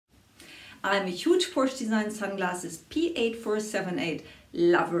I'm a huge Porsche Design sunglasses P8478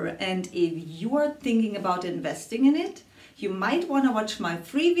 lover, and if you are thinking about investing in it, you might want to watch my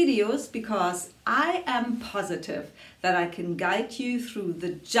free videos, because I am positive that I can guide you through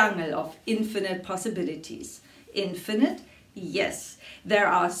the jungle of infinite possibilities. Infinite? Yes, there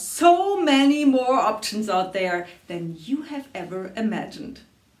are so many more options out there than you have ever imagined.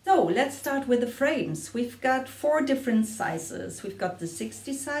 So let's start with the frames. We've got 4 different sizes. We've got the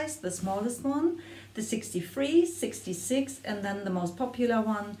 60 size, the smallest one, the 63, 66, and then the most popular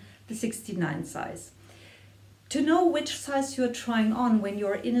one, the 69 size. To know which size you're trying on when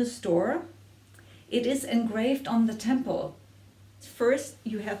you're in a store, it is engraved on the temple. First,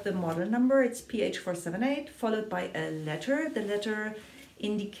 you have the model number, it's P8478, followed by a letter. The letter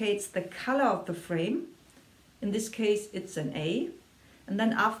indicates the color of the frame. In this case, it's an A. And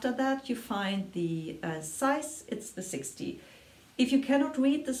then after that, you find the size, it's the 60. If you cannot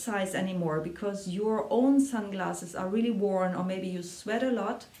read the size anymore because your own sunglasses are really worn, or maybe you sweat a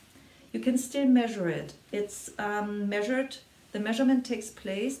lot, you can still measure it. It's measured, the measurement takes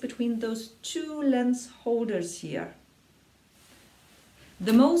place between those 2 lens holders here.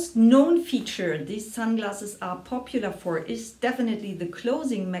 The most known feature these sunglasses are popular for is definitely the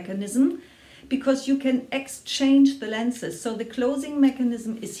closing mechanism, because you can exchange the lenses. So the closing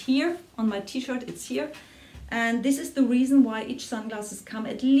mechanism is here on my t-shirt, it's here. And this is the reason why each sunglasses come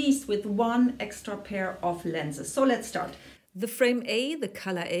at least with 1 extra pair of lenses. So let's start. The frame A, the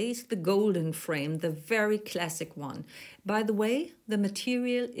color A, is the golden frame, the very classic one. By the way, the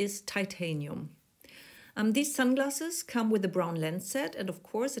material is titanium. These sunglasses come with a brown lens set, and of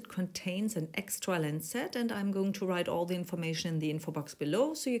course it contains an extra lens set, and I'm going to write all the information in the info box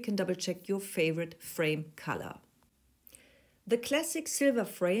below so you can double check your favorite frame color. The classic silver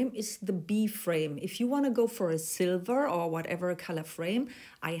frame is the B frame. If you want to go for a silver or whatever color frame,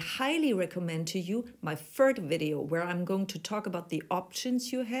 I highly recommend to you my 3rd video, where I'm going to talk about the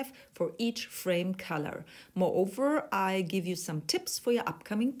options you have for each frame color. Moreover, I give you some tips for your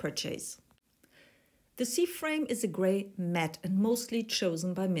upcoming purchase. The C frame is a grey matte and mostly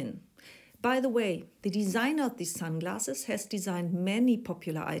chosen by men. By the way, the designer of these sunglasses has designed many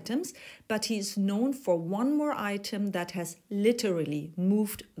popular items, but he is known for one more item that has literally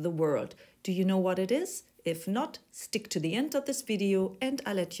moved the world. Do you know what it is? If not, stick to the end of this video and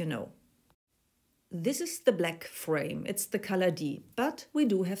I'll let you know. This is the black frame, it's the color D, but we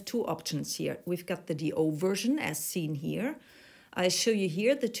do have 2 options here. We've got the DO version as seen here. I show you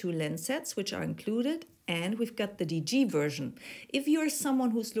here the 2 lens sets which are included, and we've got the DG version. If you're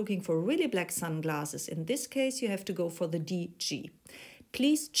someone who's looking for really black sunglasses, in this case you have to go for the DG.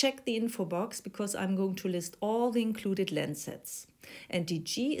 Please check the info box, because I'm going to list all the included lens sets. And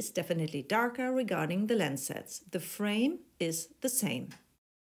DG is definitely darker regarding the lens sets. The frame is the same.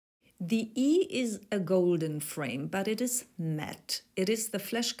 The E is a golden frame, but it is matte. It is the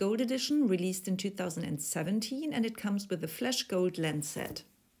Flash Gold edition, released in 2017, and it comes with a Flash Gold lens set.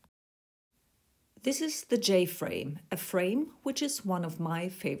 This is the J frame, a frame which is one of my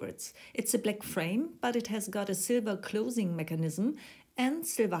favorites. It's a black frame, but it has got a silver closing mechanism and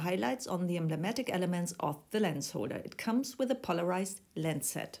silver highlights on the emblematic elements of the lens holder. It comes with a polarized lens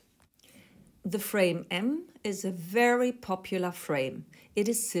set. The frame M is a very popular frame. It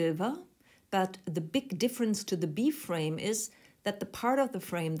is silver, but the big difference to the B frame is that the part of the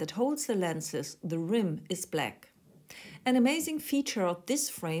frame that holds the lenses, the rim, is black. An amazing feature of this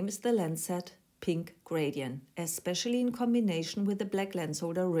frame is the lens set pink gradient, especially in combination with the black lens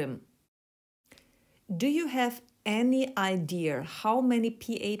holder rim. Do you have any idea how many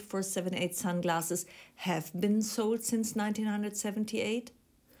P8478 sunglasses have been sold since 1978?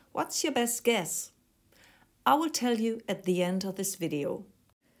 What's your best guess? I will tell you at the end of this video.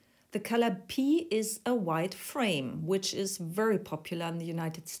 The color P is a white frame, which is very popular in the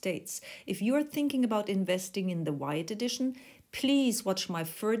United States. If you are thinking about investing in the white edition, please watch my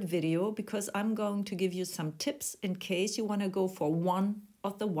 3rd video, because I'm going to give you some tips in case you want to go for one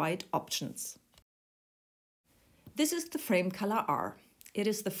of the white options. This is the frame color R. It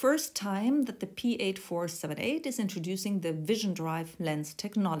is the first time that the P8478 is introducing the VISIONDRIVE lens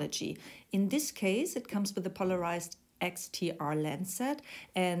technology. In this case, it comes with the polarized XTR lens set,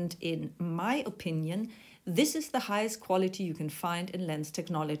 and in my opinion, this is the highest quality you can find in lens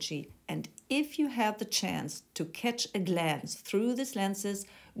technology. And if you have the chance to catch a glance through these lenses,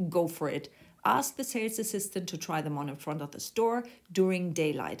 go for it. Ask the sales assistant to try them on in front of the store during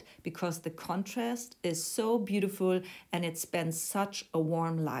daylight, because the contrast is so beautiful and it spends such a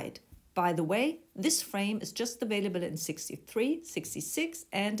warm light. By the way, this frame is just available in 63, 66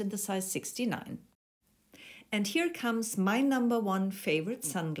 and in the size 69. And here comes my #1 favorite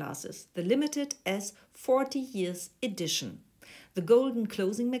sunglasses, the limited S 40 years edition. The golden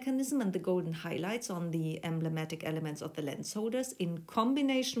closing mechanism and the golden highlights on the emblematic elements of the lens holders in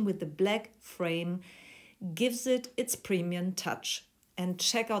combination with the black frame gives it its premium touch. And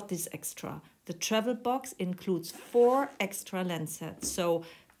check out this extra. The travel box includes 4 extra lens sets, so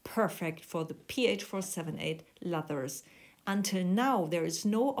perfect for the P8478 lovers. Until now, there is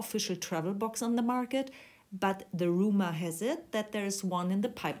no official travel box on the market, but the rumor has it that there is one in the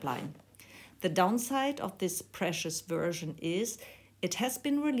pipeline. The downside of this precious version is it has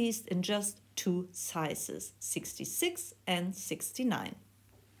been released in just 2 sizes, 66 and 69.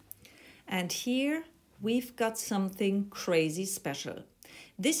 And here we've got something crazy special.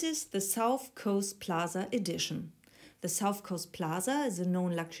 This is the South Coast Plaza edition. The South Coast Plaza is a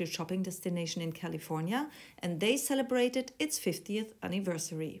known luxury shopping destination in California, and they celebrated its 50th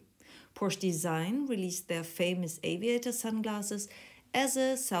anniversary. Porsche Design released their famous aviator sunglasses as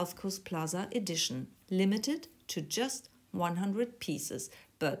a South Coast Plaza edition, limited to just 100 pieces.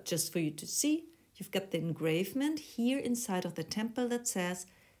 But just for you to see, you've got the engravement here inside of the temple that says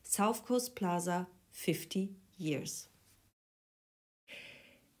South Coast Plaza 50 years.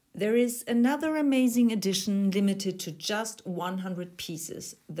 There is another amazing edition limited to just 100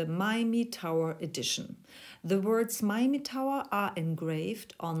 pieces, the Miami Tower edition. The words Miami Tower are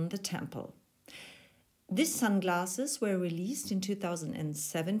engraved on the temple. These sunglasses were released in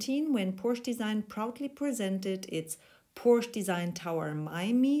 2017 when Porsche Design proudly presented its Porsche Design Tower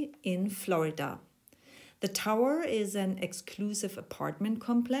Miami in Florida. The tower is an exclusive apartment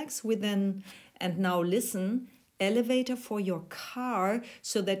complex with an, and now listen, elevator for your car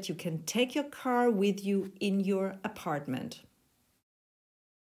so that you can take your car with you in your apartment.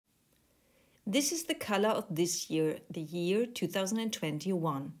 This is the color of this year, the year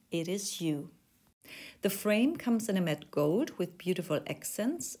 2021. It is you. The frame comes in a matte gold with beautiful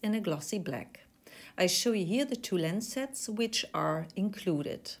accents in a glossy black. I show you here the 2 lens sets which are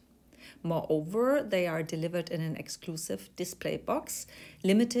included. Moreover, they are delivered in an exclusive display box,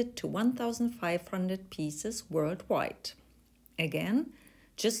 limited to 1,500 pieces worldwide. Again,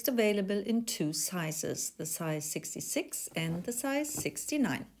 just available in 2 sizes, the size 66 and the size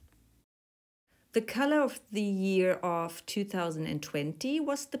 69. The color of the year of 2020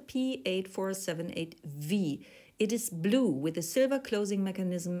 was the P8478V. It is blue with a silver closing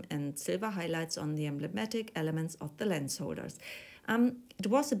mechanism and silver highlights on the emblematic elements of the lens holders. It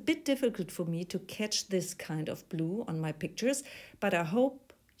was a bit difficult for me to catch this kind of blue on my pictures, but I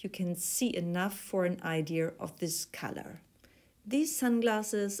hope you can see enough for an idea of this color. These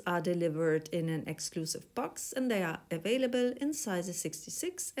sunglasses are delivered in an exclusive box and they are available in sizes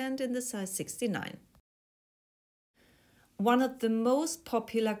 66 and in the size 69. One of the most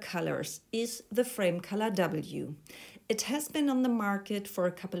popular colors is the frame color W. It has been on the market for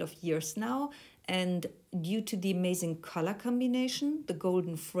a couple of years now, and due to the amazing color combination, the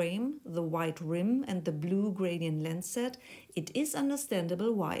golden frame, the white rim and the blue gradient lens set, it is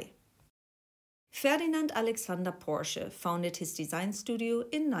understandable why. Ferdinand Alexander Porsche founded his design studio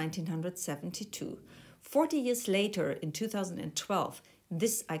in 1972. 40 years later, in 2012,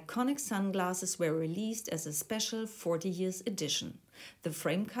 these iconic sunglasses were released as a special 40 years edition. The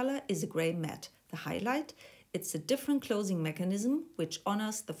frame color is a grey matte. The highlight, it's a different closing mechanism which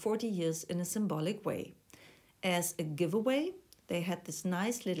honors the 40 years in a symbolic way. As a giveaway, they had this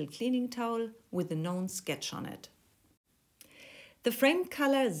nice little cleaning towel with a known sketch on it. The frame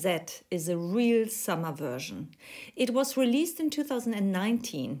color Z is a real summer version. It was released in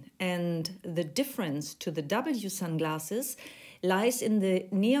 2019, and the difference to the W sunglasses lies in the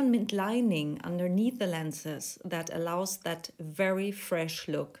neon mint lining underneath the lenses that allows that very fresh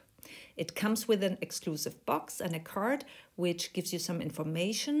look. It comes with an exclusive box and a card which gives you some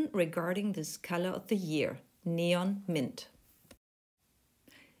information regarding this color of the year, neon mint.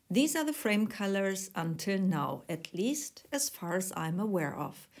 These are the frame colors until now, at least as far as I'm aware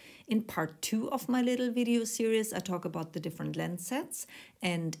of. In part 2 of my little video series, I talk about the different lens sets,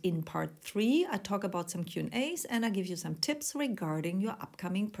 and in part 3, I talk about some Q&As and I give you some tips regarding your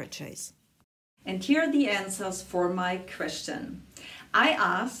upcoming purchase. And here are the answers for my question. I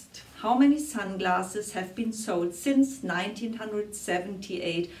asked how many sunglasses have been sold since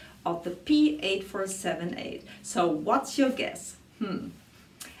 1978 of the P8478. So what's your guess?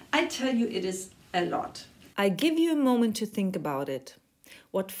 I tell you it is a lot. I give you a moment to think about it.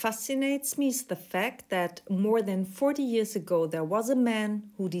 What fascinates me is the fact that more than 40 years ago there was a man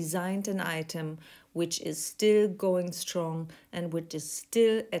who designed an item which is still going strong and which is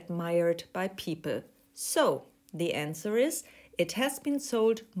still admired by people. So the answer is It has been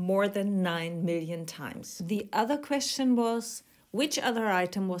sold more than 9 million times. The other question was, which other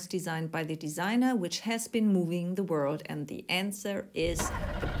item was designed by the designer which has been moving the world? And the answer is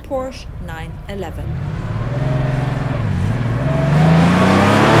the Porsche 911.